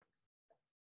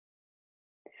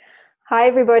Hi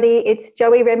everybody, it's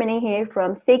Joey Remini here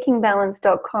from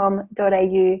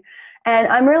seekingbalance.com.au, and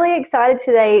I'm really excited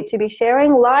today to be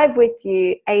sharing live with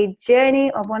you a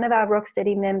journey of one of our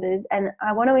Rocksteady members, and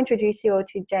I want to introduce you all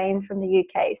to Jane from the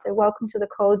UK. So welcome to the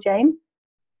call, Jane.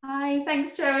 Hi,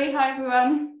 thanks Joey. Hi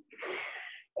everyone.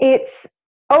 It's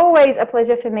always a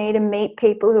pleasure for me to meet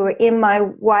people who are in my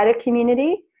wider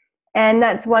community, and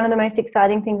that's one of the most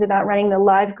exciting things about running the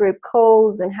live group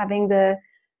calls and having the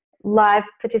live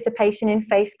participation in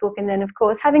Facebook, and then of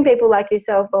course having people like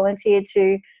yourself volunteer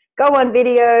to go on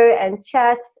video and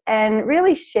chat and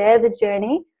really share the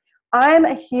journey. I'm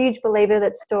a huge believer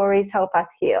that stories help us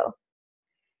heal,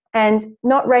 and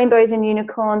not rainbows and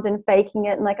unicorns and faking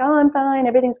it and like, oh, I'm fine,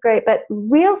 everything's great, but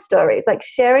real stories, like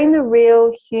sharing the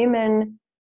real human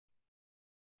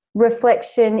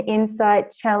reflection,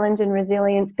 insight, challenge and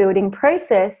resilience building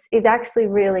process is actually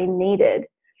really needed.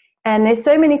 And there's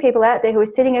so many people out there who are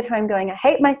sitting at home going, I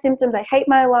hate my symptoms, I hate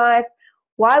my life.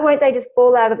 Why won't they just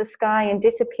fall out of the sky and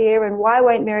disappear? And why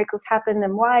won't miracles happen?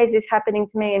 And why is this happening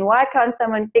to me? And why can't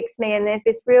someone fix me? And there's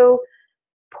this real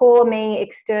poor me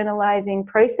externalizing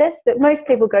process that most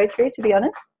people go through, to be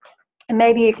honest. And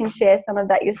maybe you can share some of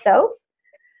that yourself.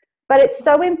 But it's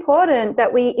so important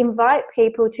that we invite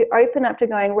people to open up to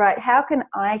going, right, how can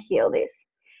I heal this?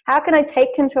 How can I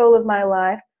take control of my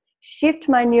life, shift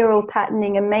my neural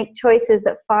patterning and make choices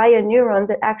that fire neurons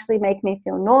that actually make me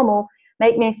feel normal,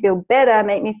 make me feel better,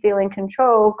 make me feel in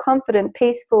control, confident,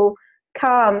 peaceful,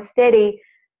 calm, steady,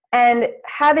 and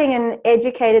having an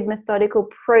educated, methodical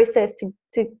process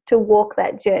to walk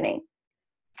that journey.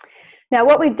 Now,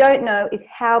 what we don't know is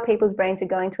how people's brains are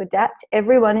going to adapt.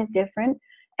 Everyone is different.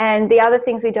 And the other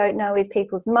things we don't know is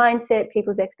people's mindset,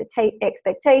 people's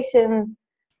expectations,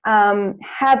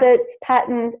 habits,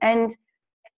 patterns, and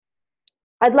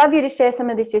I'd love you to share some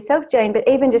of this yourself, Jane, but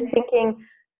even just thinking,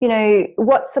 you know,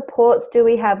 what supports do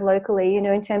we have locally, you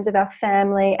know, in terms of our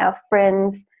family, our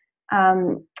friends,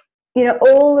 you know,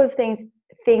 all of things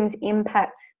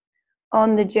impact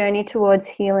on the journey towards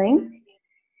healing.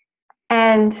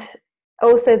 And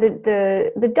also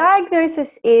the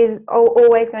diagnosis is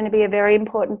always going to be a very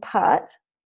important part.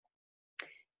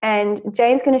 And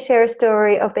Jane's going to share a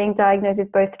story of being diagnosed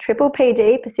with both triple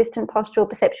PD, persistent postural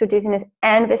perceptual dizziness,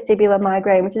 and vestibular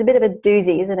migraine, which is a bit of a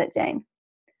doozy, isn't it, Jane?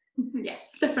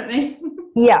 Yes, definitely.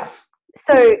 Yeah.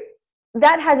 So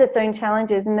that has its own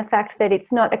challenges, and the fact that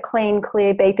it's not a clean,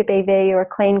 clear BPPV or a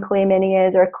clean, clear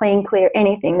Meniere's or a clean, clear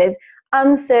anything. There's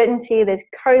uncertainty, there's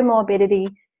comorbidity,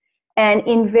 and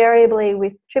invariably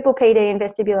with triple PD and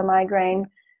vestibular migraine,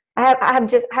 I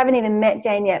haven't even met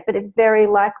Jane yet, but it's very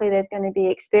likely there's going to be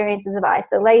experiences of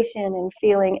isolation and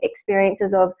feeling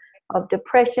experiences of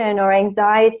depression or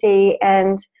anxiety,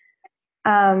 and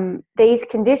these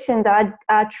conditions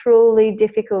are truly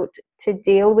difficult to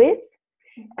deal with.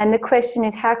 And the question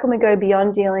is, how can we go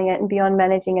beyond dealing it and beyond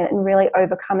managing it and really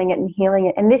overcoming it and healing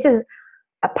it? And this is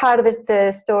a part of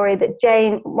the story that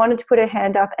Jane wanted to put her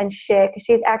hand up and share, because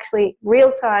she's actually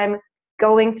real-time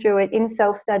going through it in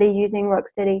self-study using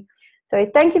Rocksteady. So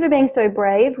thank you for being so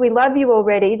brave. We love you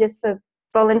already just for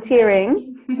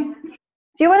volunteering. Do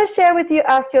you want to share with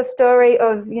us your story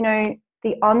of, you know,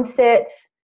 the onset,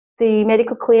 the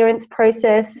medical clearance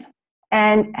process,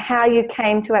 and how you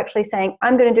came to actually saying,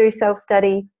 I'm going to do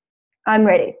self-study, I'm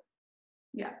ready?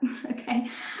 Yeah,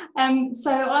 okay.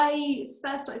 So I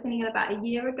first started feeling it about a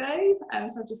year ago.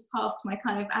 So I just passed my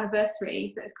kind of anniversary.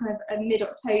 So it's kind of a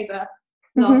mid-October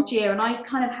last year. And I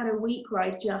kind of had a week where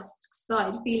I just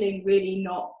started feeling really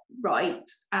not right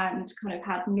and kind of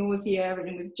had nausea, and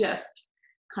it was just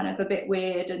kind of a bit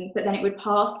weird, but then it would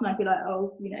pass and I'd be like,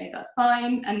 oh, you know, that's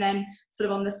fine. And then sort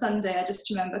of on the Sunday, I just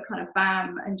remember kind of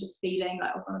bam, and just feeling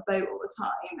like I was on a boat all the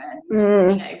time and,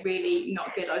 you know, really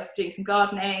not good. I was doing some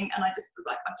gardening and I just was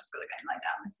like, I've just got to go and lie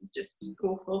down. This is just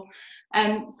awful.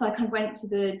 So I kind of went to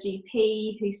the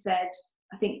GP, who said,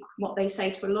 I think what they say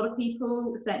to a lot of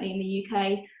people, certainly in the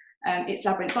UK, it's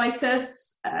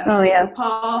labyrinthitis, it'll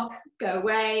pass, go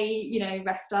away, you know,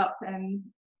 rest up,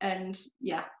 and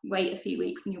yeah, wait a few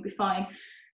weeks and you'll be fine.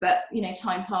 But you know,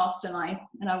 time passed and I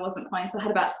wasn't fine. So I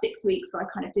had about 6 weeks where I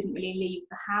kind of didn't really leave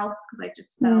the house because I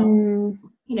just felt, you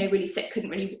know, really sick, couldn't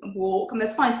really walk. I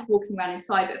was fine to walking around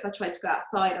inside, but if I tried to go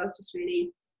outside, I was just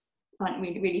really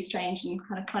strange and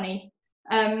kind of funny.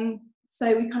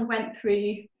 So we kind of went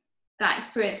through that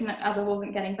experience, and as I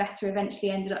wasn't getting better,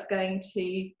 eventually ended up going to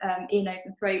ear, nose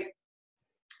and throat,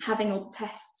 having all the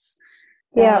tests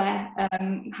there,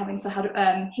 having so had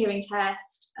hearing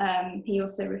test. He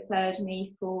also referred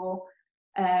me for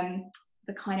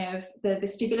the kind of the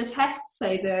vestibular test, so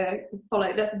the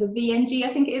VNG,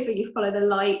 I think it is, where you follow the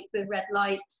light, the red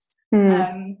light,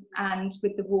 and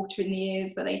with the water in the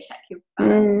ears where they check your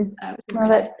balance.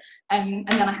 And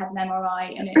then I had an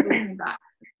MRI and it all came back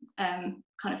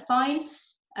kind of fine.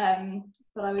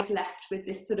 But I was left with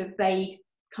this sort of vague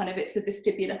kind of, it's a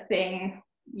vestibular thing,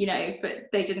 you know, but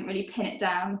they didn't really pin it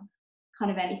down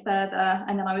kind of any further.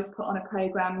 And then I was put on a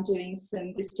program doing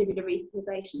some vestibular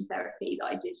revitalization therapy that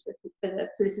I did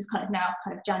so this is kind of now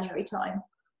kind of January time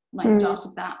when I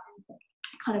started that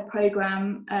kind of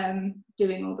program,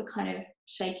 doing all the kind of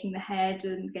shaking the head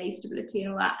and gaze stability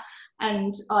and all that.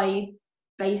 And I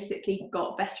basically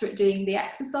got better at doing the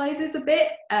exercises a bit,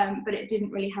 but it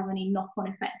didn't really have any knock-on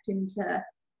effect into,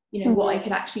 you know, what I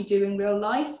could actually do in real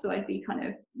life. So I'd be kind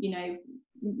of, you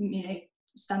know,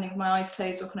 standing with my eyes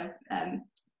closed or kind of,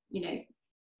 you know,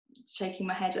 shaking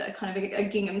my head at a kind of a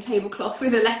gingham tablecloth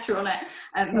with a letter on it.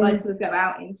 But I'd sort of go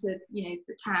out into, you know,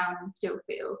 the town and still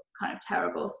feel kind of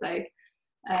terrible. So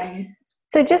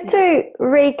just to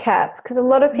recap, because a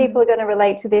lot of people are going to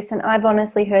relate to this, and I've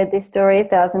honestly heard this story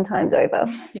 1,000 times over.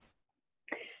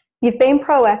 You've been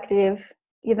proactive,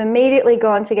 you've immediately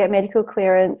gone to get medical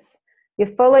clearance,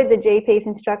 you've followed the GP's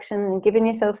instruction and given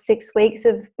yourself 6 weeks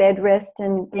of bed rest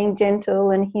and being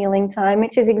gentle and healing time,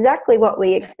 which is exactly what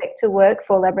we expect to work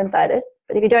for labyrinthitis.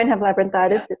 But if you don't have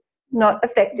labyrinthitis, it's not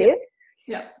effective.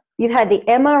 You've had the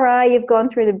MRI, you've gone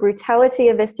through the brutality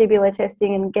of vestibular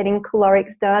testing and getting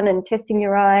calorics done and testing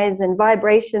your eyes and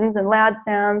vibrations and loud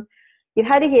sounds. You've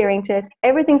had a hearing test.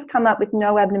 Everything's come up with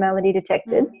no abnormality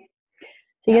detected.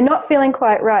 So you're not feeling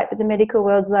quite right, but the medical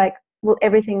world's like, well,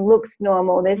 everything looks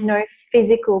normal. There's no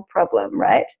physical problem,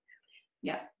 right?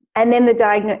 And then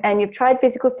and you've tried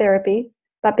physical therapy,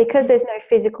 but because there's no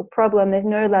physical problem, there's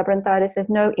no labyrinthitis, there's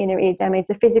no inner ear damage,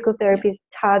 the physical therapy is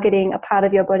targeting a part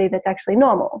of your body that's actually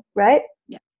normal, right?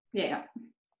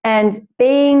 And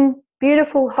being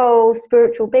beautiful, whole,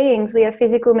 spiritual beings, we are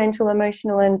physical, mental,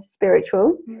 emotional, and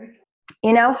spiritual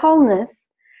in our wholeness.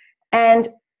 And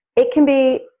it can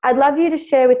be, I'd love you to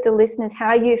share with the listeners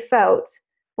how you felt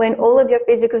when all of your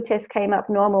physical tests came up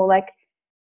normal. Like,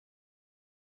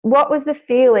 what was the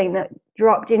feeling that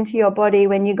dropped into your body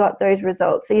when you got those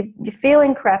results? So you're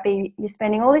feeling crappy, you're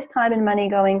spending all this time and money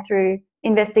going through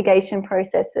investigation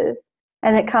processes,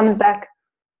 and it comes back,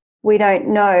 we don't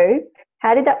know.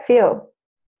 How did that feel?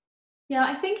 Yeah,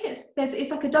 I think it's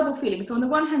like a double feeling. So on the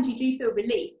one hand, you do feel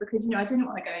relief because, you know, I didn't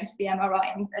want to go into the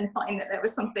MRI and find that there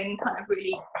was something kind of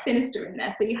really sinister in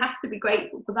there. So you have to be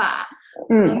grateful for that.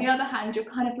 On the other hand, you're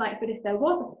kind of like, but if there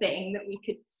was a thing that we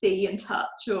could see and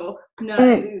touch or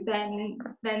know, then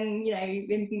you know,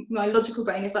 in my logical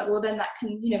brain is like, well, then that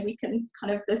can, you know, we can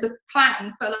kind of, there's a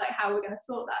plan for like how we're going to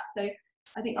sort that. So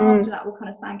I think after that all kind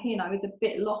of sank in, I was a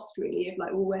bit lost really of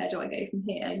like, well, where do I go from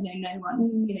here? You know, no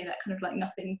one, you know, that kind of like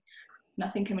nothing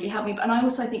can really help me. But, and I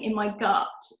also, I think in my gut,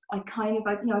 I'd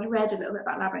read a little bit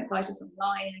about labyrinthitis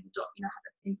online and, you know, had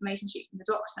an information sheet from the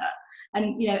doctor.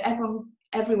 And, you know,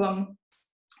 everyone,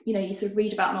 you know, you sort of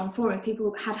read about on forum,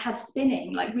 people had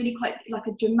spinning, like really quite like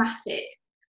a dramatic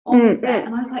onset.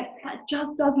 And I was like, that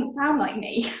just doesn't sound like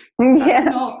me.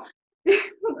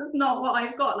 That's not what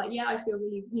I've got. Like, yeah, I feel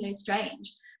really, you know,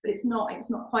 strange, but it's not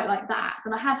quite like that.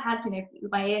 And I had, you know,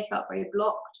 my ear felt very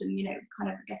blocked, and, you know, it was kind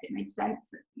of, I guess it made sense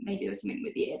that maybe there was something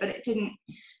with the ear, but it didn't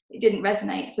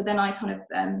resonate. So then I kind of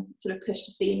sort of pushed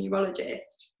to see a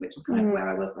neurologist, which is kind of where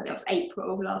I was. Like, that was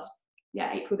April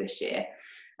this year,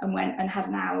 and went and had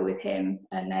an hour with him,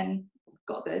 and then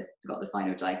got the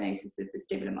final diagnosis of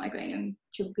vestibular migraine and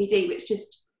triple PD, which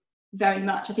just very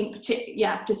much, I think,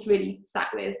 just really sat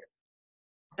with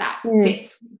that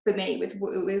bit for me with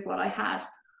what I had.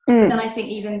 But then I think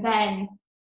even then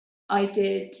I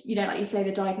did, you know, like you say,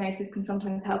 the diagnosis can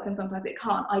sometimes help and sometimes it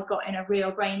can't. I got in a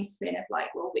real brain spin of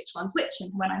like, well, which one's which?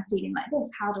 And when I'm feeling like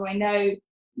this, how do I know,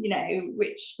 you know,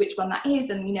 which one that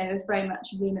is? And, you know, there's very much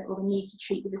a remit or the need to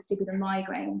treat the vestibular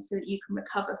migraine so that you can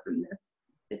recover from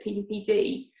the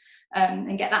PPPD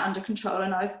and get that under control.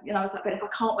 And I was like, but if I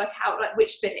can't work out like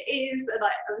which bit it is, and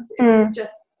like it was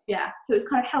just, so it's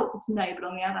kind of helpful to know, but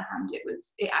on the other hand,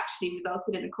 it actually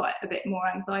resulted in quite a bit more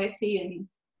anxiety and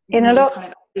kind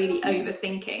of really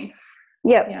overthinking.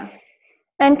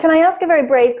 And can I ask a very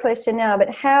brave question now,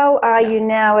 but how are you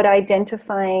now at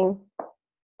identifying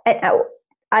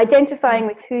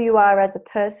with who you are as a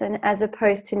person, as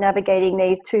opposed to navigating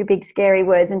these two big scary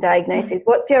words and diagnoses?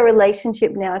 What's your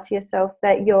relationship now to yourself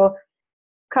that you're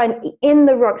kind of in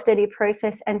the Rocksteady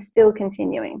process and still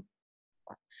continuing?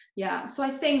 Yeah, so I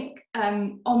think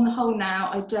on the whole now,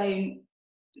 I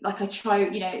try,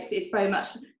 you know, it's very much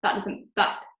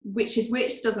that which is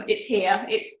which doesn't, it's here,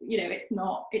 it's, you know, it's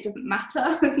not, it doesn't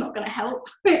matter, it's not going to help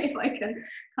if I can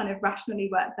kind of rationally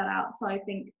work that out. So I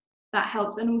think that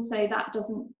helps. And also that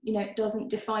doesn't, you know, it doesn't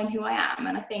define who I am.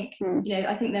 And I think, you know,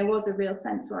 I think there was a real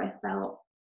sense where I felt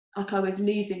like I was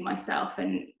losing myself,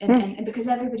 and because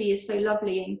everybody is so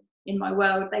lovely in my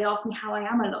world, they ask me how I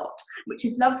am a lot, which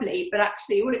is lovely, but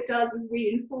actually what it does is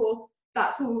reinforce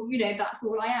that's all, you know, that's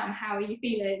all I am. How are you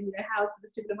feeling? You know, how's the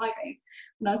vestibular migraines?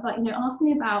 And I was like, you know, ask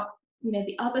me about, you know,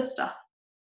 the other stuff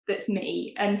that's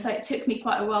me. And so it took me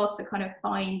quite a while to kind of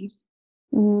find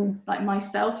like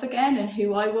myself again and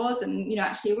who I was. And, you know,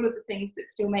 actually all of the things that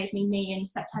still made me me in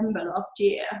September last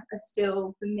year are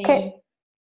still for me,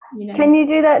 you know. Can you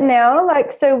do that now?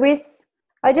 Like, so with,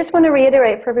 I just want to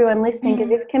reiterate for everyone listening, because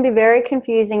this can be very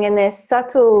confusing, and there's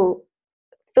subtle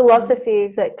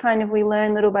philosophies that kind of we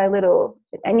learn little by little.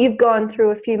 And you've gone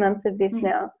through a few months of this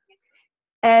now.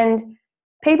 And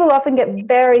people often get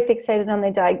very fixated on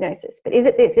their diagnosis. But is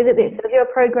it this? Is it this? Does your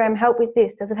program help with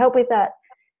this? Does it help with that?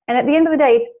 And at the end of the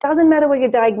day, it doesn't matter what your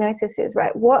diagnosis is,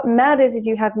 right? What matters is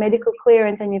you have medical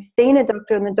clearance and you've seen a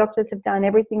doctor, and the doctors have done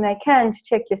everything they can to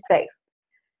check you're safe.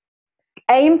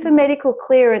 Aim for medical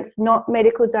clearance, not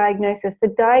medical diagnosis.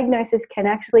 The diagnosis can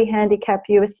actually handicap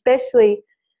you, especially,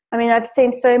 I mean, I've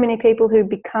seen so many people who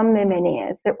become their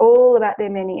Meniere's. They're all about their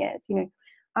Meniere's. You know,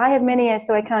 I have Meniere's,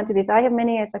 so I can't do this. I have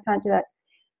Meniere's, so I can't do that.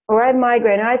 Or I have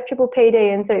migraine, I have triple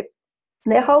PD. And so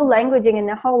their whole languaging and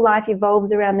their whole life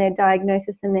evolves around their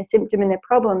diagnosis and their symptom and their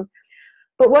problems.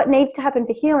 But what needs to happen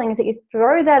for healing is that you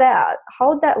throw that out,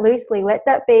 hold that loosely, let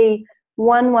that be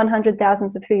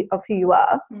 1/100,000th of who you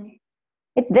are.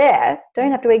 It's there,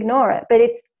 don't have to ignore it, but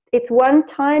it's one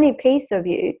tiny piece of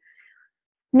you.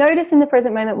 Notice in the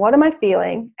present moment, what am I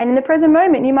feeling? And in the present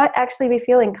moment, you might actually be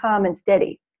feeling calm and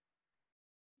steady.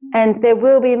 And there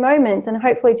will be moments, and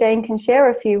hopefully Jane can share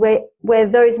a few, where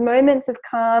those moments of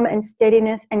calm and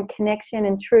steadiness and connection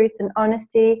and truth and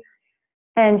honesty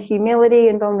and humility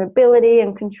and vulnerability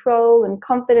and control and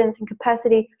confidence and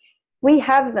capacity, we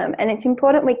have them, and it's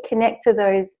important we connect to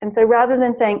those. And so rather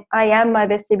than saying, I am my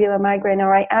vestibular migraine,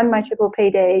 or I am my triple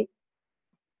PD,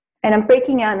 and I'm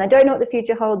freaking out and I don't know what the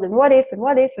future holds, and what if, and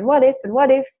what if, and what if, and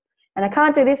what if, and I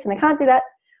can't do this and I can't do that.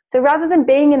 So rather than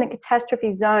being in the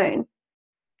catastrophe zone,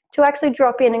 to actually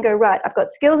drop in and go, right, I've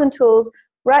got skills and tools.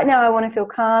 Right now I want to feel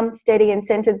calm, steady, and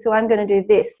centered, so I'm going to do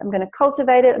this. I'm going to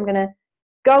cultivate it. I'm going to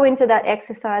go into that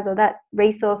exercise or that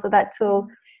resource or that tool,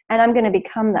 and I'm going to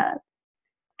become that.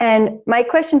 And my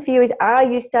question for you is, are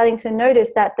you starting to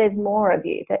notice that there's more of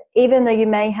you? That even though you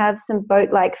may have some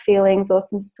boat-like feelings or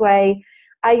some sway,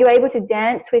 are you able to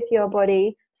dance with your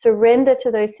body, surrender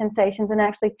to those sensations, and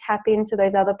actually tap into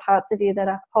those other parts of you that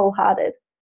are wholehearted?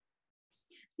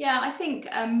 Yeah, I think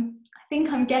I'm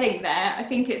getting there. I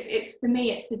think it's for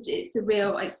me,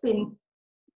 it's been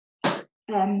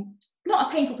not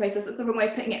a painful process, that's the wrong way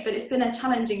of putting it, but it's been a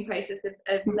challenging process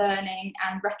of learning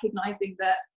and recognizing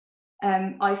that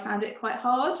I found it quite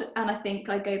hard. And I think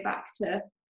I go back to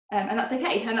and that's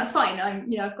okay, and that's fine.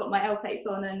 I've got my L plates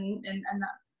on, and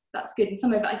that's good. And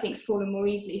some of it I think's fallen more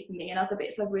easily for me, and other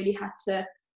bits I've really had to,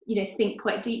 you know, think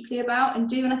quite deeply about and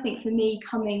do. And I think for me,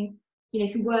 coming, you know,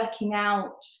 through working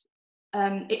out,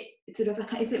 it sort of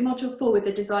like, is it module 4 with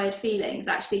the desired feelings,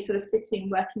 actually sort of sitting,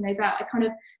 working those out. I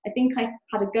think I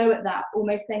had a go at that,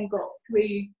 almost then got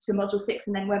through to module 6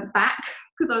 and then went back,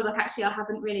 because I was like, actually, I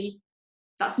haven't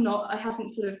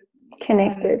sort of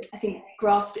connected. I think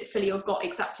grasped it fully, or got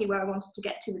exactly where I wanted to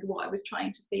get to with what I was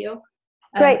trying to feel.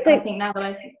 Great. So I think now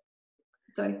that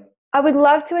I would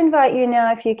love to invite you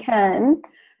now, if you can,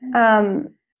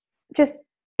 just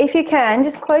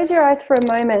close your eyes for a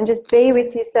moment and just be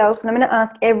with yourself. And I'm going to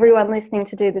ask everyone listening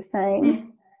to do the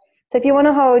same. So if you want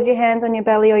to hold your hands on your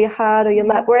belly or your heart or your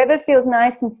lap, wherever feels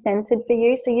nice and centered for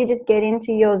you, so you just get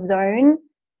into your zone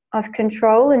of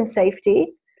control and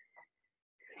safety.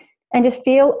 And just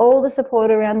feel all the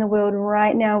support around the world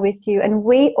right now with you. And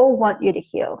we all want you to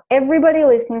heal. Everybody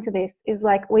listening to this is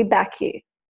like, we back you.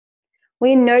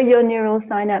 We know your neural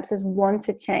synapses want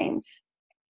to change.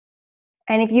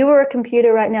 And if you were a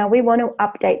computer right now, we want to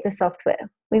update the software.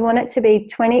 We want it to be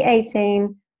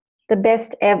 2018, the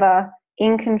best ever,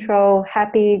 in control,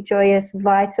 happy, joyous,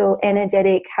 vital,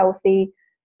 energetic, healthy,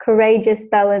 courageous,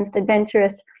 balanced,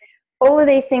 adventurous. All of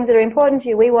these things that are important to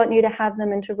you, we want you to have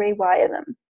them and to rewire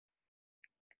them.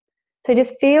 So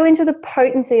just feel into the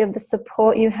potency of the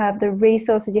support you have, the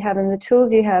resources you have, and the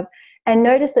tools you have, and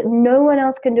notice that no one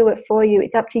else can do it for you.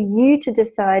 It's up to you to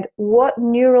decide, what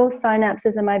neural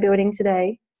synapses am I building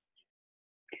today?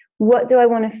 What do I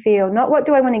want to feel? Not what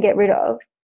do I want to get rid of,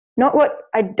 not what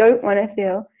I don't want to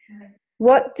feel.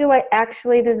 What do I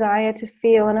actually desire to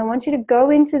feel? And I want you to go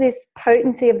into this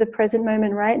potency of the present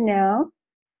moment right now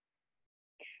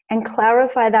and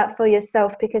clarify that for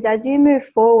yourself, because as you move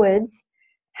forwards,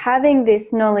 having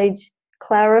this knowledge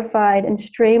clarified and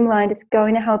streamlined, it's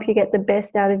going to help you get the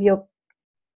best out of your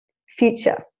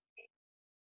future.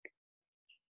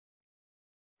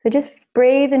 So just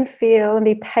breathe and feel and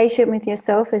be patient with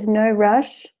yourself. There's no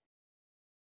rush.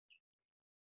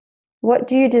 What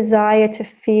do you desire to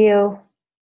feel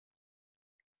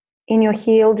in your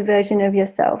healed version of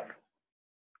yourself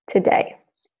today?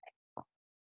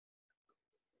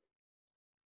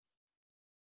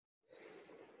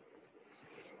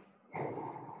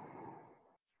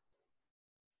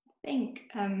 I think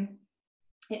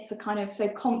it's a kind of so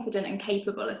confident and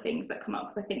capable of things that come up,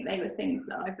 because I think they were things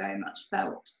that I very much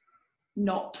felt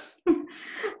not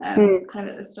kind of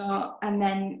at the start, and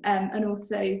then and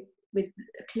also with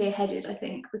clear-headed, I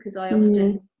think, because I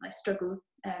often I struggle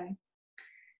and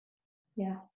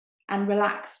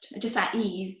relaxed, just at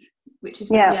ease, which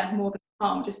is more than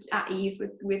calm, just at ease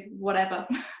with whatever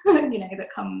that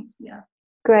comes.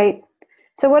 Great.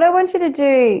 So what I want you to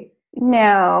do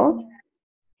now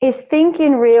is think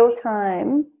in real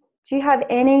time. Do you have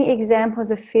any examples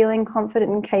of feeling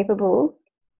confident and capable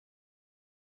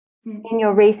in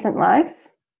your recent life?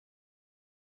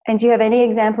 And do you have any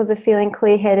examples of feeling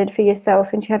clear-headed for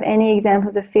yourself? And do you have any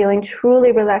examples of feeling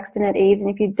truly relaxed and at ease? And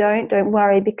if you don't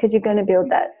worry, because you're going to build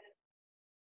that.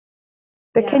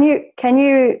 But can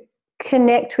you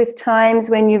connect with times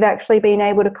when you've actually been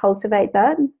able to cultivate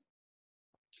that?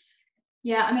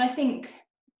 Yeah, I mean, I think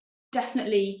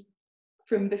definitely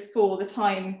from before the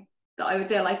time that I was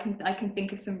ill, I can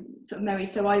think of some sort of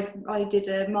memories. So I did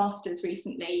a master's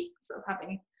recently, sort of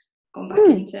having gone back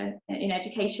into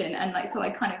education, and so I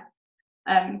kind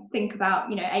of think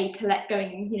about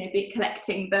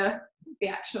collecting the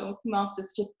actual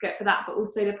master's certificate for that, but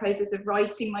also the process of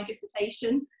writing my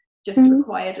dissertation just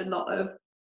required a lot of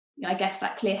I guess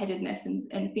that clear-headedness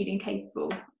and feeling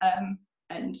capable,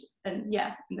 and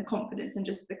the confidence, and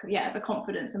just the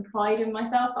confidence and pride in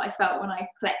myself that I felt when I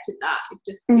collected that is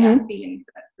just feelings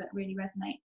that really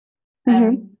resonate.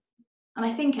 And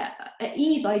I think at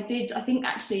ease, I think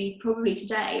actually probably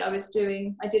today I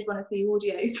did one of the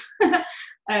audios,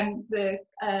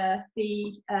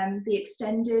 the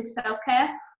extended self-care.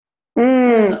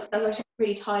 So I was just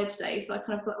really tired today, so I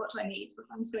kind of thought, what do I need? So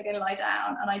I'm just going to go lie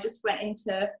down, and I just went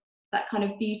into that kind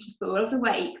of beautiful, I was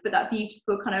awake, but that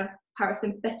beautiful kind of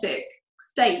parasympathetic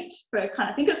state for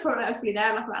I think I was probably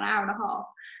there like about an hour and a half.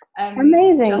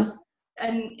 Amazing.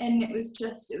 And it was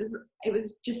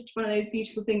just one of those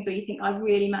beautiful things where you think I've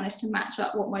really managed to match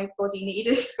up what my body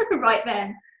needed right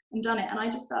then and done it, and I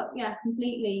just felt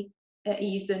completely at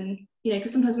ease. And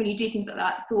because sometimes when you do things like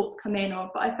that, thoughts come in,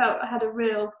 but I felt I had a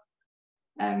real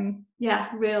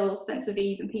real sense of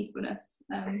ease and peacefulness.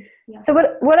 So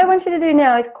what I want you to do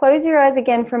now is close your eyes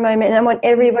again for a moment, and I want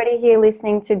everybody here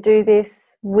listening to do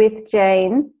this with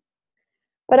Jane.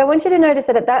 But I want you to notice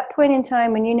that at that point in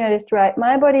time when you noticed, right,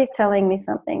 my body is telling me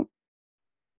something.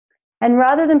 And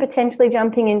rather than potentially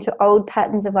jumping into old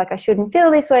patterns of I shouldn't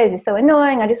feel this way, this is so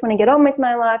annoying, I just want to get on with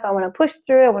my life, I want to push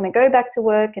through, I want to go back to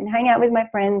work and hang out with my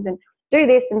friends and do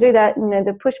this and do that, and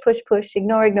the push,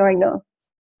 ignore.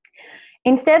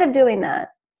 Instead of doing that,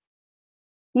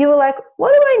 you were like,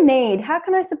 what do I need? How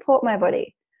can I support my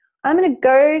body? I'm going to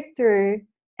go through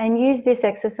and use this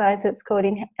exercise that's called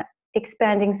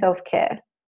expanding self-care.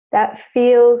 That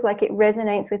feels like it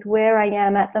resonates with where I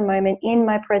am at the moment in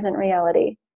my present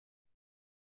reality.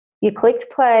 You clicked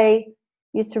play,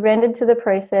 you surrendered to the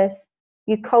process,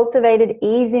 you cultivated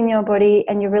ease in your body,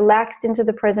 and you relaxed into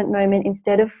the present moment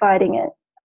instead of fighting it.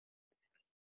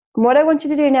 And what I want you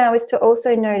to do now is to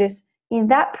also notice, in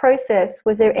that process,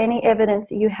 was there any evidence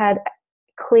that you had a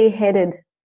clear-headed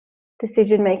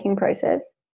decision-making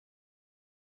process?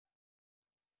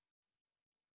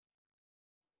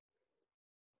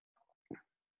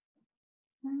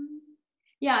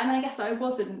 I mean, I guess I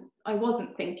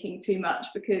wasn't thinking too much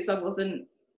because I wasn't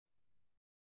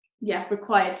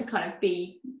required to kind of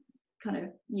be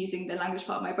using the language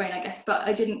part of my brain, I guess. But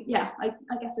I didn't. I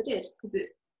guess I did, because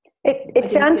I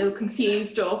didn't feel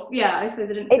confused, or I suppose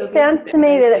I didn't feel. It sounds to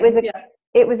me that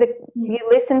you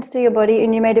listened to your body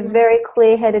and you made a very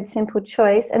clear-headed, simple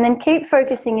choice. And then keep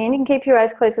focusing in. You can keep your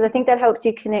eyes closed, because I think that helps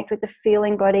you connect with the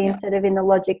feeling body instead of in the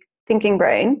logic thinking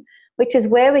brain, which is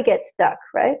where we get stuck,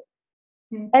 right?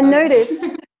 And notice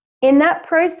in that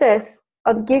process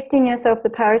of gifting yourself the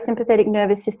parasympathetic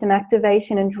nervous system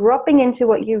activation and dropping into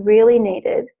what you really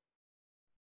needed,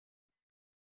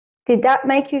 did that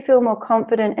make you feel more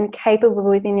confident and capable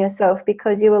within yourself,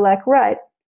 because you were like, right,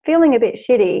 feeling a bit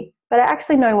shitty, but I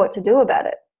actually know what to do about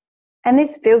it. And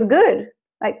this feels good.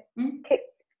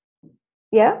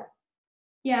 Yeah?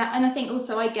 Yeah, and I think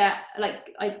also I get like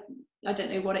I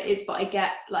don't know what it is, but I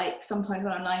get like sometimes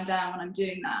when I'm lying down when I'm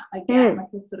doing that, I get Mm, like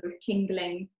a sort of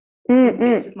tingling mm, in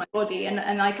bits mm. of my body, and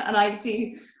I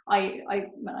do well,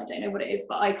 I don't know what it is,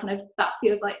 but I kind of, that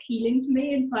feels like healing to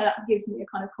me, and so that gives me a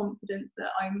kind of confidence that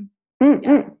I'm Mm, yeah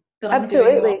mm. that I'm doing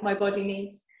what Absolutely. my body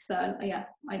needs. So yeah,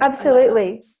 I like that.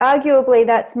 Absolutely. Arguably,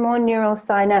 that's more neural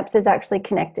synapses actually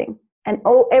connecting. And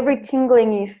every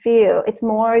tingling you feel, it's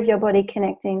more of your body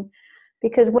connecting.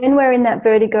 Because when we're in that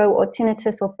vertigo or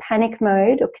tinnitus or panic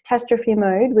mode or catastrophe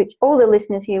mode, which all the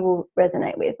listeners here will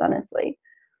resonate with, honestly,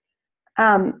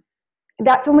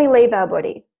 that's when we leave our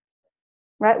body,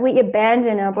 right? We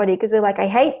abandon our body because we're like, I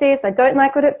hate this. I don't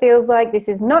like what it feels like. This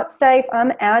is not safe.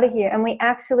 I'm out of here. And we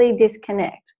actually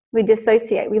disconnect. We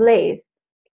dissociate. We leave.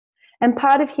 And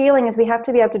part of healing is we have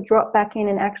to be able to drop back in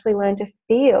and actually learn to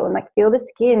feel, and like feel the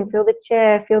skin, feel the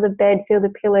chair, feel the bed, feel the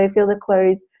pillow, feel the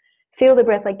clothes, feel the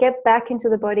breath, like get back into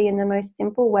the body in the most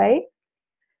simple way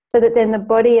so that then the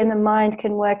body and the mind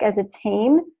can work as a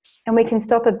team and we can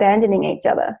stop abandoning each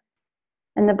other.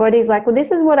 And the body's like, well,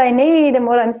 this is what I need and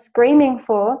what I'm screaming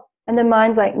for. And the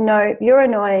mind's like, no, you're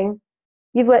annoying.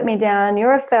 You've let me down.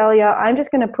 You're a failure. I'm just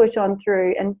going to push on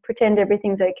through and pretend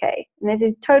everything's okay. And there's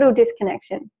this total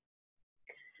disconnection.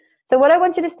 So what I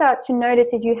want you to start to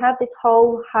notice is you have this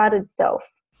wholehearted self.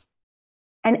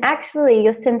 And actually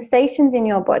your sensations in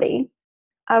your body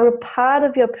are a part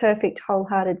of your perfect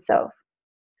wholehearted self.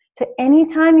 So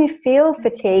anytime you feel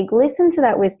fatigue, listen to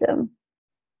that wisdom.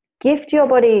 Gift your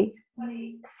body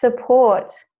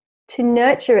support to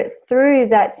nurture it through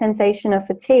that sensation of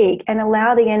fatigue and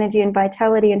allow the energy and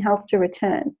vitality and health to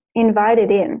return. Invite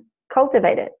it in,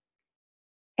 cultivate it.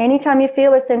 Anytime you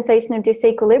feel a sensation of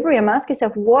disequilibrium, ask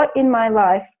yourself, what in my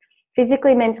life,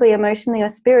 physically, mentally, emotionally, or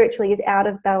spiritually, is out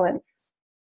of balance?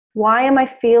 Why am I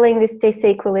feeling this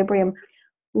disequilibrium?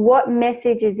 What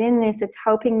message is in this that's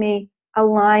helping me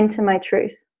align to my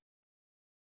truth?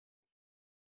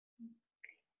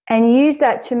 And use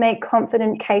that to make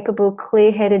confident, capable,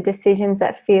 clear-headed decisions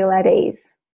that feel at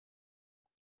ease.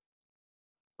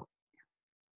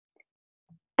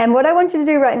 And what I want you to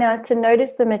do right now is to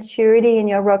notice the maturity in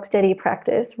your Rocksteady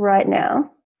practice right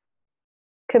now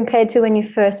compared to when you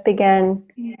first began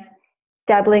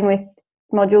dabbling with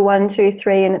module 1, 2,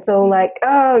 3, and it's all like,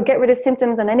 oh, get rid of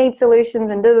symptoms and I need solutions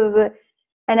and blah, blah, blah.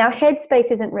 And our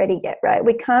headspace isn't ready yet, right?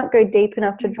 We can't go deep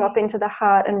enough to drop into the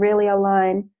heart and really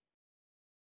align.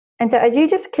 And so as you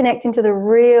just connect into the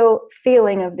real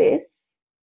feeling of this,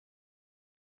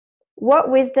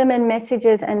 what wisdom and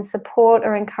messages and support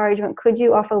or encouragement could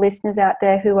you offer listeners out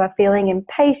there who are feeling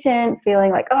impatient,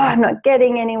 feeling like, oh, I'm not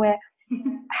getting anywhere?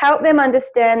 Help them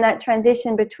understand that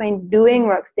transition between doing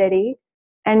Rocksteady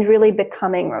and really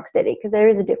becoming Rocksteady, because there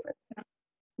is a difference.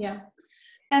 Yeah.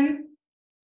 I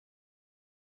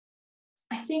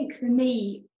think for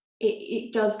me,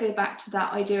 it does go back to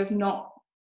that idea of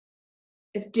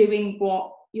doing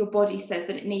what your body says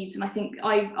that it needs. And I think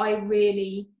I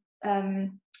really,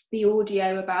 the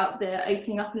audio about the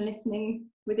opening up and listening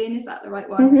within, is that the right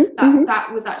one?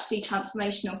 That was actually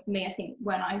transformational for me, I think,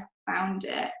 when I found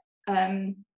it,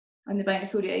 and the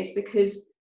bonus audios, because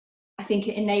I think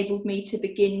it enabled me to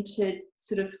begin to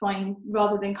sort of find,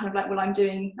 rather than kind of like, well, I'm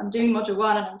doing module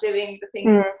 1 and I'm doing the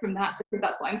things from that because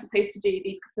that's what I'm supposed to do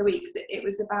these couple of weeks. It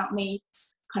was about me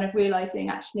kind of realizing,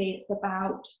 actually it's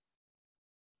about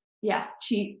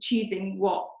choosing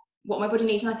what my body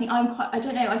needs. And I think I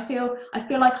don't know, I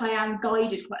feel like I am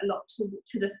guided quite a lot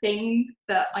to the thing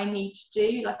that I need to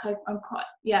do. Like I'm quite,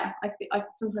 I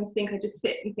sometimes think, I just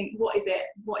sit and think, what is it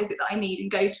that I need, and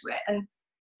go to it. And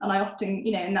I often,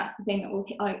 and that's the thing that will,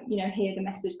 hear the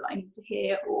message that I need to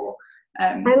hear, or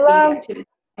do the activity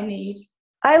I need.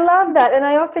 I love that. And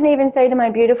I often even say to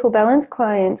my beautiful balance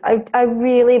clients, I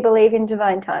really believe in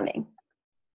divine timing.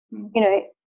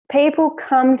 People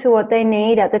come to what they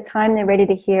need at the time they're ready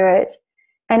to hear it.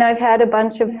 And I've had a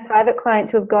bunch of private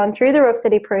clients who have gone through the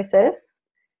Rocksteady process,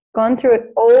 gone through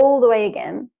it all the way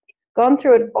again,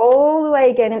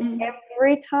 and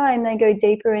every time they go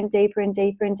deeper and deeper and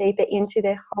deeper and deeper into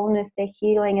their wholeness, their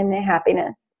healing, and their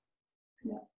happiness.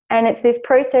 Yeah. And it's this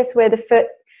process where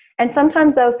and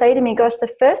sometimes they'll say to me, gosh,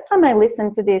 the first time I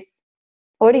listened to this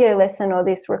audio lesson or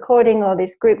this recording or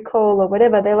this group call or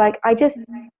whatever, they're like,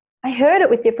 I heard it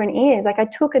with different ears. Like I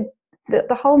took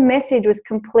the whole message was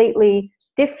completely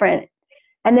different.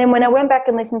 And then when I went back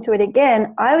and listened to it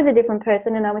again, I was a different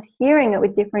person and I was hearing it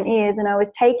with different ears and I was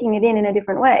taking it in a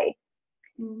different way.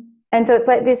 And so it's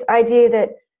like this idea that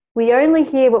we only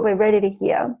hear what we're ready to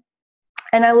hear.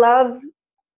 And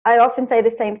I often say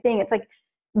the same thing. It's like,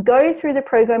 go through the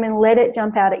program and let it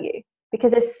jump out at you.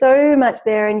 because there's so much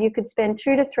there, and you could spend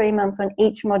 2 to 3 months on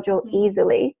each module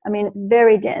easily. I mean, it's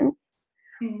very dense.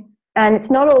 And it's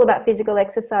not all about physical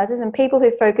exercises, and people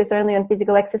who focus only on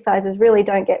physical exercises really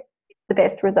don't get the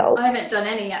best results. I haven't done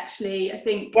any, actually, I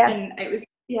think. And it was,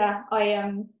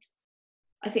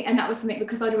 I think, and that was something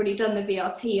because I'd already done the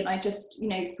VRT, and I just, you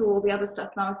know, saw all the other stuff,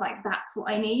 and I was like, that's what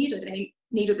I need. I don't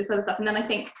need all this other stuff. And then I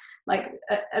think, like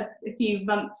a few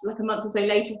months, like a month or so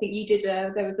later, I think you did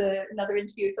there was another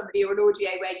interview with somebody or an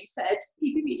audio where you said,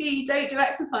 EPPD, don't do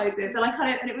exercises. And I kind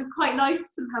of, and it was quite nice to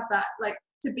sort of have that, like,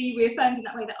 to be reaffirmed in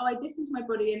that way, that, oh, I listened to my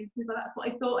body, and because that's what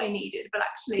I thought I needed, but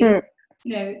actually,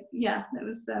 you know, it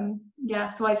was,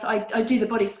 so I do the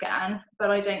body scan, but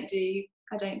I don't do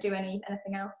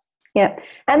anything else. Yeah.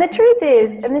 And the truth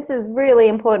is, and this is really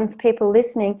important for people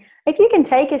listening, if you can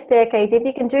take a staircase, if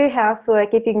you can do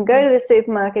housework, if you can go to the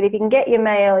supermarket, if you can get your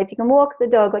mail, if you can walk the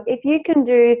dog, like if you can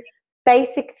do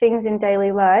basic things in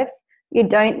daily life, you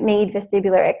don't need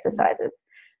vestibular exercises.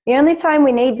 The only time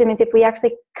we need them is if we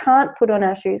actually can't put on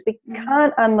our shoes, we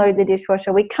can't unload the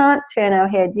dishwasher, we can't turn our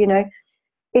head, you know.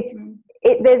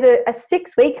 There's a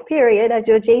 6-week period, as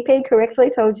your GP correctly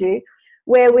told you,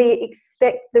 where we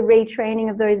expect the retraining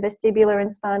of those vestibular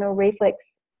and spinal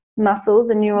reflex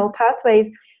muscles and neural pathways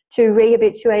to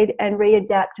rehabituate and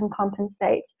readapt and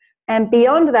compensate. And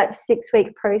beyond that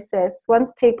 6-week process,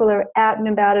 once people are out and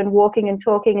about and walking and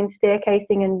talking and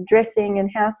staircasing and dressing and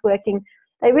houseworking,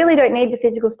 they really don't need the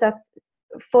physical stuff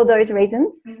for those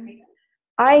reasons.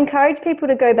 I encourage people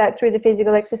to go back through the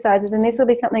physical exercises, and this will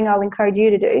be something I'll encourage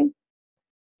you to do.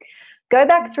 Go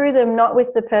back through them not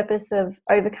with the purpose of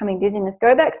overcoming dizziness.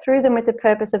 Go back through them with the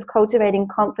purpose of cultivating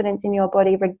confidence in your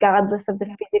body regardless of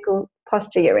the physical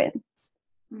posture you're in.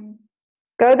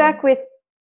 Go back with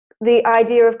the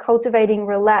idea of cultivating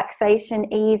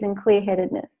relaxation, ease, and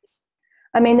clear-headedness.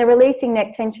 I mean, the releasing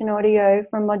neck tension audio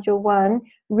from Module 1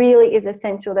 really is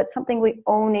essential. That's something we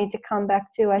all need to come back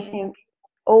to, I think,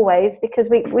 always, because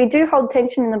we do hold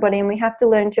tension in the body, and we have to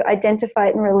learn to identify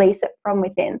it and release it from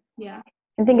within.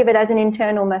 And think of it as an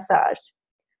internal massage.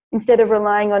 Instead of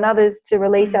relying on others to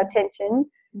release our tension,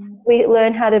 we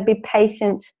learn how to be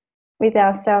patient with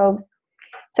ourselves.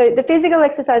 So the physical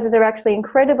exercises are actually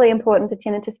incredibly important for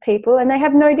tinnitus people, and they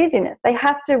have no dizziness. They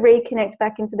have to reconnect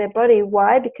back into their body.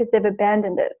 Why? Because they've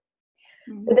abandoned it.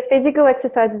 So the physical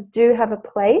exercises do have a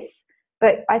place,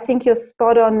 but I think you're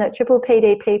spot on that triple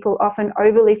PD people often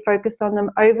overly focus on them,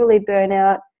 overly burn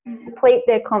out, deplete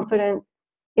their confidence.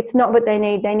 It's not what they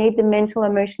need. They need the mental,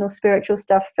 emotional, spiritual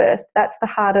stuff first. That's the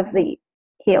heart of the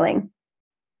healing.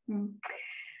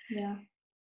 Yeah.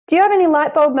 Do you have any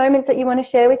light bulb moments that you want to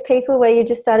share with people where you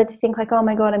just started to think like, oh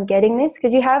my God, I'm getting this?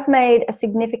 Because you have made a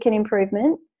significant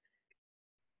improvement.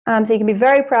 So you can be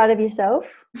very proud of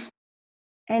yourself.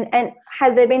 And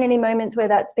has there been any moments where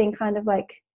that's been kind of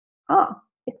like, oh,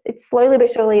 it's slowly but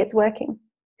surely it's working?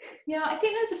 Yeah, I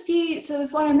think there's a few. So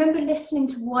there's one, I remember listening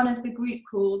to one of the group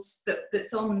calls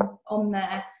that's on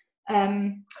there. I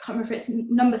can't remember if it's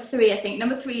number 3, I think.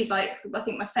 Number 3 is like, I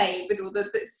think my fave with all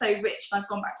it's so rich, and I've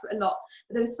gone back to it a lot.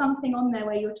 But there was something on there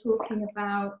where you're talking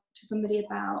about to somebody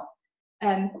about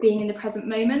being in the present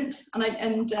moment.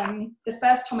 And the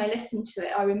first time I listened to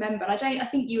it, I remember, and I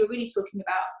think you were really talking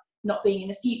about not being in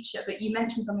the future, but you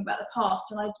mentioned something about the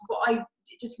past, and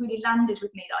it just really landed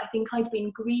with me that I think I'd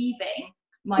been grieving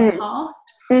my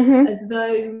past as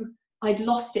though I'd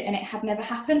lost it and it had never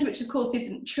happened, which of course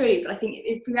isn't true, but I think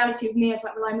the reality of me is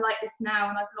like, well, I'm like this now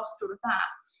and I've lost all of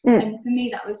that. And for me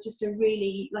that was just a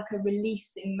really like a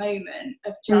releasing moment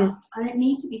of just I don't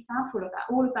need to be sad for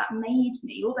all of that made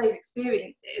me, all those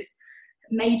experiences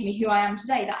made me who I am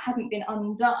today. That hasn't been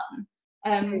undone.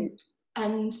 And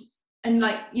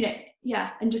like, you know,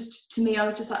 and just to me I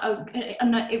was just like, oh,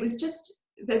 and it was just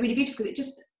really beautiful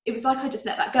because it was like I just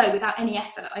let that go without any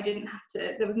effort. I didn't have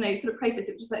to, there was no sort of process.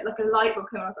 It was just like a light bulb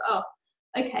came on. I was like,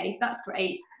 oh, okay, that's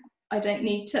great. I don't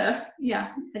need to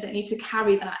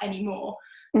carry that anymore.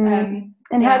 And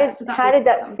how did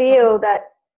that feel, that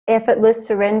effortless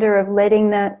surrender of letting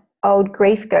that old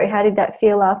grief go? How did that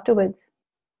feel afterwards?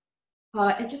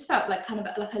 It just felt like kind of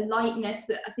like a lightness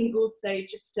that I think also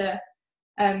just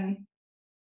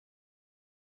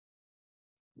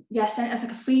it's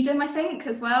like a freedom, I think,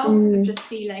 as well, of just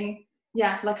feeling,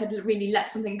 like I'd really let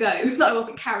something go that I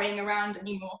wasn't carrying around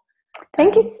anymore.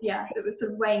 Thank you. It was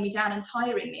sort of weighing me down and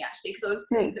tiring me, actually, because I was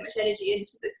putting so much energy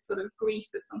into this sort of grief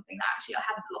of something that actually I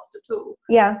hadn't lost at all.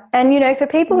 Yeah. And, you know, for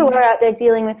people who are out there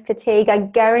dealing with fatigue, I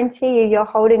guarantee you're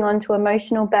holding on to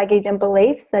emotional baggage and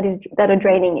beliefs that are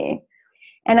draining you.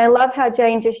 And I love how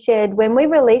Jane just shared, when we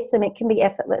release them, it can be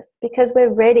effortless because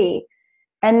we're ready.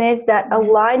 And there's that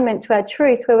alignment to our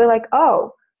truth where we're like,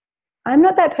 oh, I'm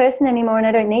not that person anymore and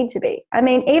I don't need to be. I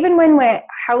mean, even when we're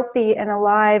healthy and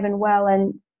alive and well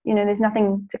and, you know, there's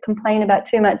nothing to complain about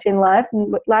too much in life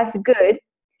and life's good,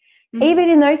 even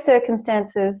in those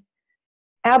circumstances,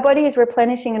 our body is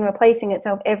replenishing and replacing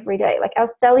itself every day. Like our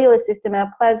cellular system,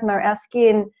 our plasma, our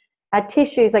skin, our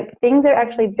tissues, like things are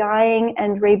actually dying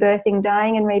and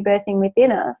rebirthing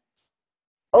within us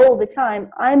all the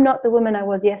time. I'm not the woman I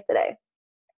was yesterday.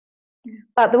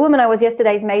 But the woman I was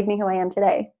yesterday has made me who I am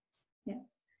today. Yeah.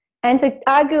 And so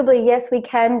arguably, yes, we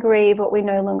can grieve what we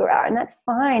no longer are. And that's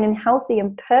fine and healthy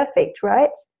and perfect, right?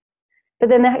 But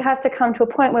then that has to come to a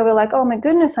point where we're like, oh my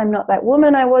goodness, I'm not that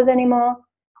woman I was anymore.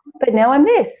 But now I'm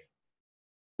this.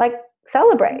 Like,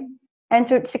 celebrate. And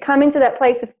to come into that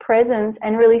place of presence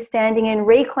and really standing in,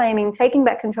 reclaiming, taking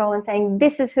back control and saying,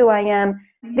 this is who I am.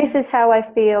 This is how I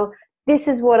feel. This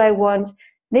is what I want.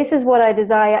 This is what I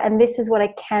desire, and this is what I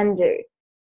can do.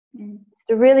 It's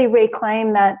to really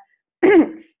reclaim that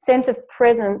sense of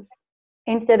presence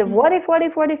instead of what if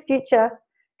future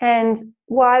and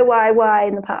why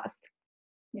in the past.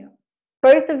 Yeah.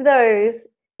 Both of those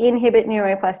inhibit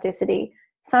neuroplasticity.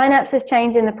 Synapses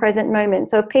change in the present moment.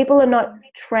 So if people are not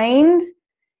trained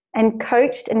and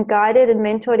coached and guided and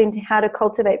mentored into how to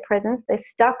cultivate presence, they're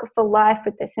stuck for life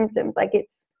with their symptoms. Like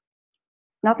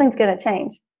nothing's going to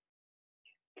change.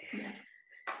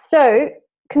 So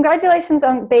congratulations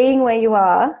on being where you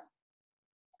are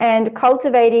and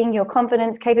cultivating your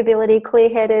confidence, capability,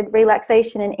 clear-headed,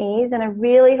 relaxation and ease. And I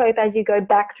really hope as you go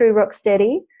back through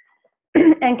Rocksteady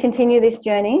and continue this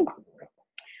journey,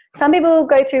 some people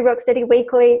go through Rocksteady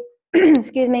weekly,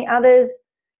 excuse me, others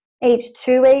each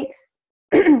 2 weeks,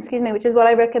 excuse me, which is what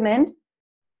I recommend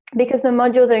because the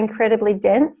modules are incredibly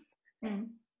dense.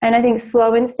 And I think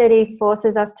slow and steady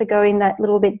forces us to go in that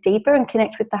little bit deeper and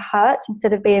connect with the heart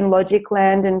instead of being logic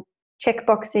land and check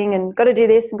boxing and got to do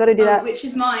this and got to do that. Which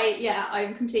is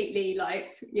I'm completely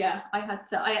like,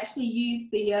 I actually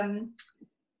used the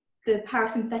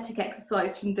parasympathetic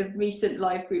exercise from the recent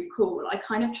live group call.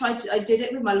 I did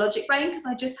it with my logic brain because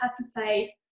I just had to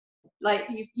say, like,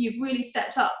 you've really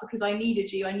stepped up because I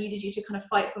needed you to kind of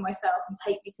fight for myself and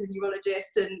take me to the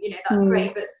neurologist and, you know, that's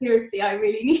great, but seriously, I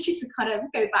really need you to kind of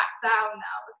go back down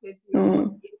now because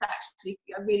it's actually,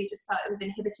 I really just felt it was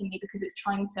inhibiting me because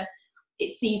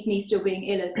it sees me still being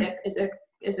ill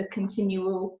as a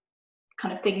continual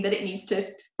kind of thing that it needs to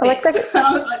fix.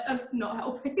 I was like, that's not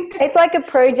helping. It's like a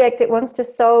project it wants to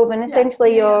solve and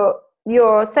essentially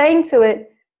you're saying to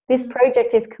it, this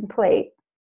project is complete.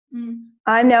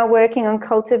 I'm now working on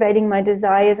cultivating my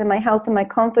desires and my health and my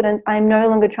confidence. I'm no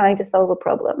longer trying to solve a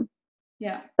problem.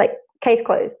 Yeah. Like, case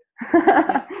closed.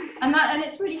 And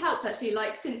it's really helped actually,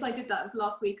 like since I did that, it was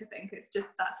last week, I think. It's just,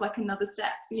 that's like another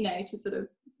step, you know, to sort of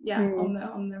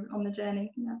on the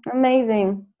journey.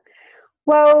 Amazing.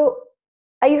 Well,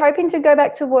 are you hoping to go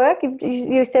back to work?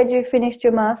 You said you finished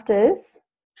your master's.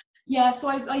 Yeah, so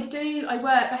I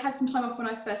work. I had some time off when I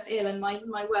was first ill, and my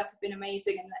work had been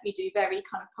amazing and let me do very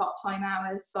kind of part-time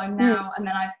hours. So I'm now, and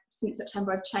then since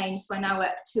September I've changed, so I now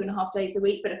work 2.5 days a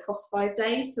week, but across 5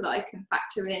 days, so that I can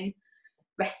factor in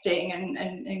resting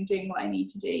and doing what I need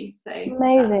to do. So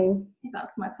amazing.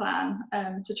 That's my plan,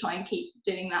 to try and keep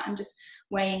doing that and just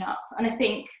weighing up. And I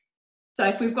think, so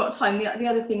if we've got time, the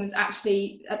other thing was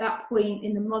actually at that point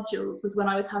in the modules was when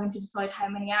I was having to decide how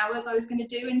many hours I was going to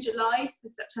do in July for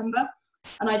September.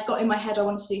 And I'd got in my head I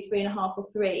wanted to do 3.5 or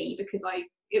 3 because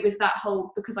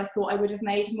because I thought I would have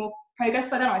made more progress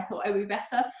by then. I thought I would be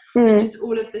better. And just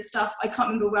all of the stuff, I can't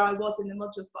remember where I was in the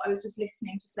modules, but I was just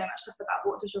listening to so much stuff about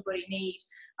what does your body need.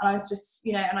 And I was just,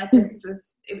 you know, and I just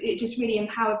it just really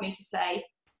empowered me to say,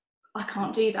 I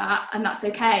can't do that, and that's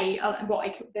okay. The amount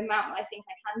that I think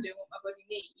I can do and what my body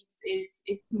needs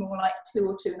is more like 2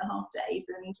 or 2.5 days,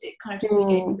 and it kind of just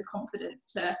gave me the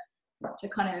confidence to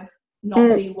kind of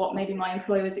not do what maybe my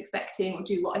employer was expecting or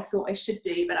do what I thought I should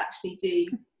do, but actually do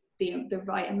the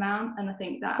right amount. And I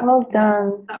think that well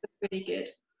done. That was really good.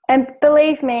 And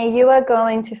believe me, you are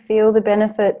going to feel the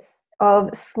benefits of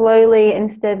slowly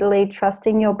and steadily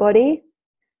trusting your body.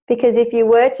 Because if you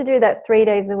were to do that 3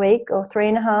 days a week or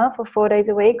 3.5 or 4 days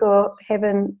a week, or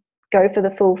heaven, go for the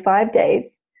full 5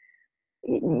 days,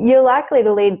 you're likely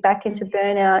to lead back into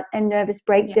burnout and nervous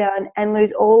breakdown and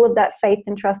lose all of that faith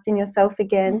and trust in yourself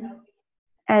again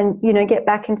and, you know, get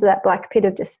back into that black pit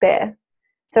of despair.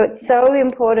 So it's so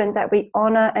important that we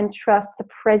honor and trust the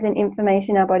present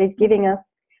information our body's giving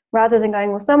us, rather than going,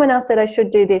 well, someone else said I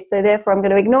should do this, so therefore I'm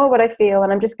going to ignore what I feel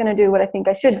and I'm just going to do what I think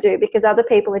I should do because other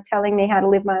people are telling me how to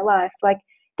live my life. Like,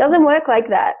 it doesn't work like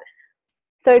that.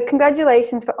 So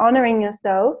congratulations for honoring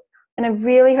yourself, and I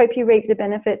really hope you reap the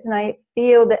benefits. And I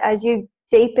feel that as you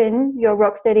deepen your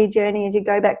Rocksteady journey as you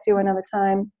go back through another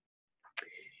time.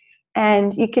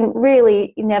 And you can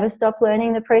really never stop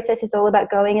learning. The process is all about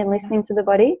going and listening to the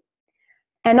body.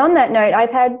 And on that note, I've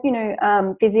had,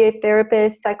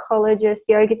 physiotherapists, psychologists,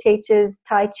 yoga teachers,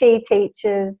 Tai Chi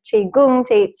teachers, Qigong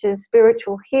teachers,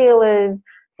 spiritual healers,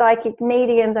 psychic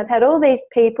mediums. I've had all these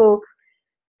people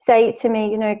say to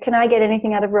me, can I get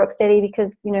anything out of Rocksteady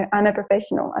because, I'm a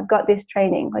professional. I've got this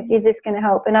training. Like, is this going to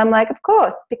help? And I'm like, of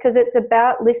course, because it's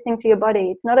about listening to your body.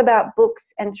 It's not about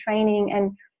books and training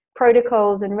and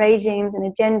protocols and regimes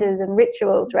and agendas and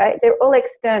rituals, right? They're all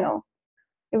external.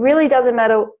 It really doesn't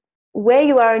matter where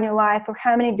you are in your life or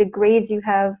how many degrees you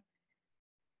have.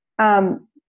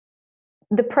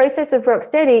 The process of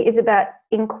Rocksteady is about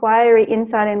inquiry,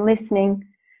 insight, and listening.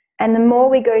 And the more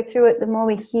we go through it, the more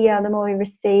we hear, the more we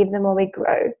receive, the more we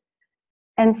grow.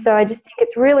 And so I just think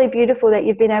it's really beautiful that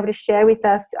you've been able to share with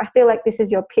us. I feel like this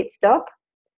is your pit stop.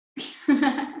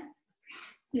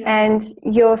 Yeah. And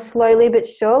you're slowly but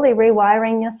surely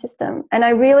rewiring your system. And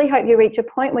I really hope you reach a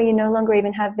point where you no longer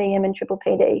even have VM and triple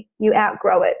PD. You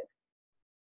outgrow it.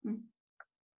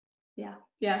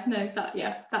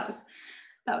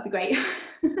 That would be great.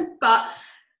 But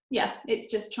yeah, it's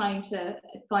just trying to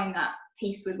find that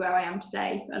peace with where I am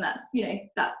today, and that's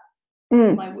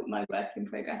my work in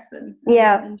progress and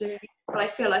doing. But I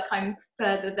feel like I'm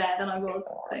further there than I was.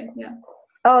 So yeah.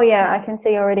 Oh yeah, I can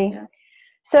see already. Yeah.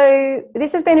 So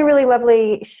this has been a really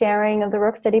lovely sharing of the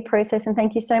Rocksteady process, and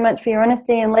thank you so much for your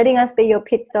honesty and letting us be your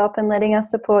pit stop and letting us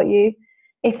support you.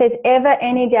 If there's ever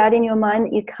any doubt in your mind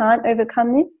that you can't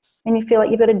overcome this and you feel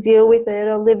like you've got to deal with it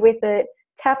or live with it,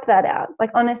 tap that out. Like,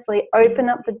 honestly, open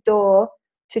up the door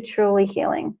to truly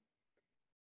healing.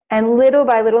 And little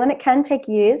by little, and it can take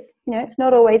years, it's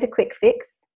not always a quick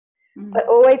fix, but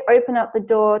always open up the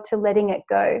door to letting it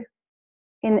go.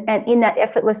 In that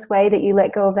effortless way that you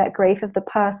let go of that grief of the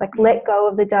past, like let go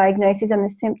of the diagnosis and the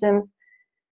symptoms.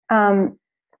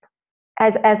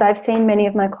 As I've seen many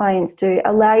of my clients do,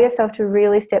 allow yourself to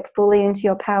really step fully into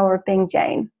your power of being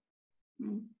Jane,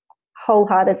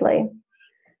 wholeheartedly.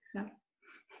 Yeah.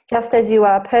 Just as you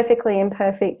are, perfectly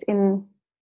imperfect in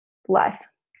life.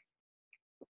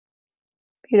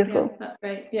 Beautiful. Yeah, that's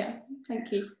great. Yeah,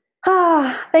 thank you.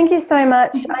 Thank you so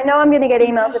much. I know I'm going to get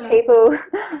emails of people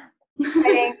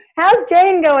saying, how's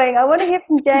Jane going? I want to hear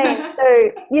from Jane.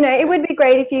 So, it would be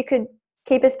great if you could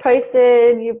keep us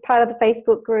posted. You're part of the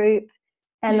Facebook group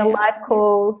and the live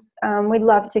calls. We'd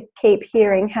love to keep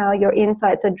hearing how your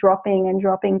insights are dropping and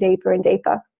dropping deeper and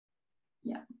deeper.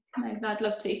 Yeah, I'd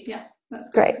love to. Yeah, that's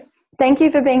great. Thank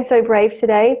you for being so brave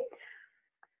today.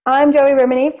 I'm Joey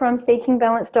Remini from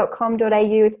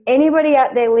seekingbalance.com.au. If anybody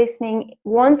out there listening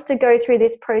wants to go through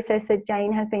this process that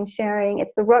Jane has been sharing,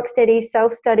 it's the Rocksteady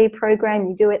self-study program.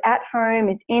 You do it at home.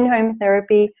 It's in-home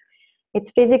therapy.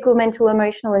 It's physical, mental,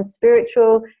 emotional, and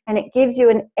spiritual, and it gives you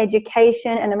an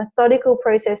education and a methodical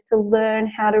process to learn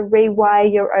how to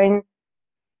rewire your own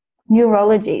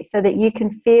neurology so that you can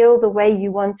feel the way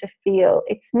you want to feel.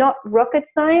 It's not rocket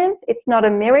science. It's not a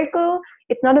miracle.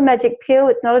 It's not a magic pill.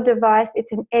 It's not a device.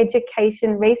 It's an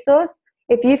education resource.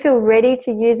 If you feel ready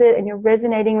to use it and you're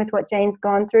resonating with what Jane's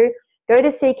gone through, go to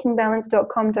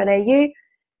seekingbalance.com.au.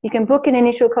 You can book an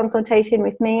initial consultation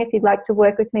with me if you'd like to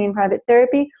work with me in private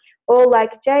therapy. Or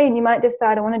like Jane, you might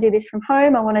decide, I want to do this from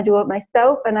home. I want to do it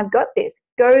myself, and I've got this.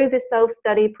 Go the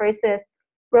self-study process.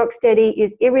 Rocksteady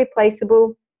is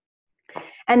irreplaceable.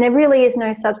 And there really is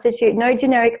no substitute, no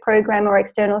generic program or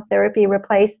external therapy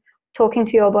replace talking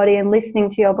to your body and listening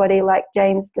to your body like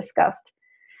Jane's discussed.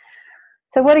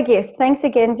 So what a gift. Thanks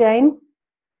again, Jane.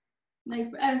 My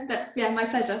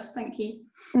pleasure. Thank you.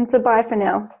 And so bye for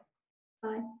now.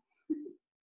 Bye.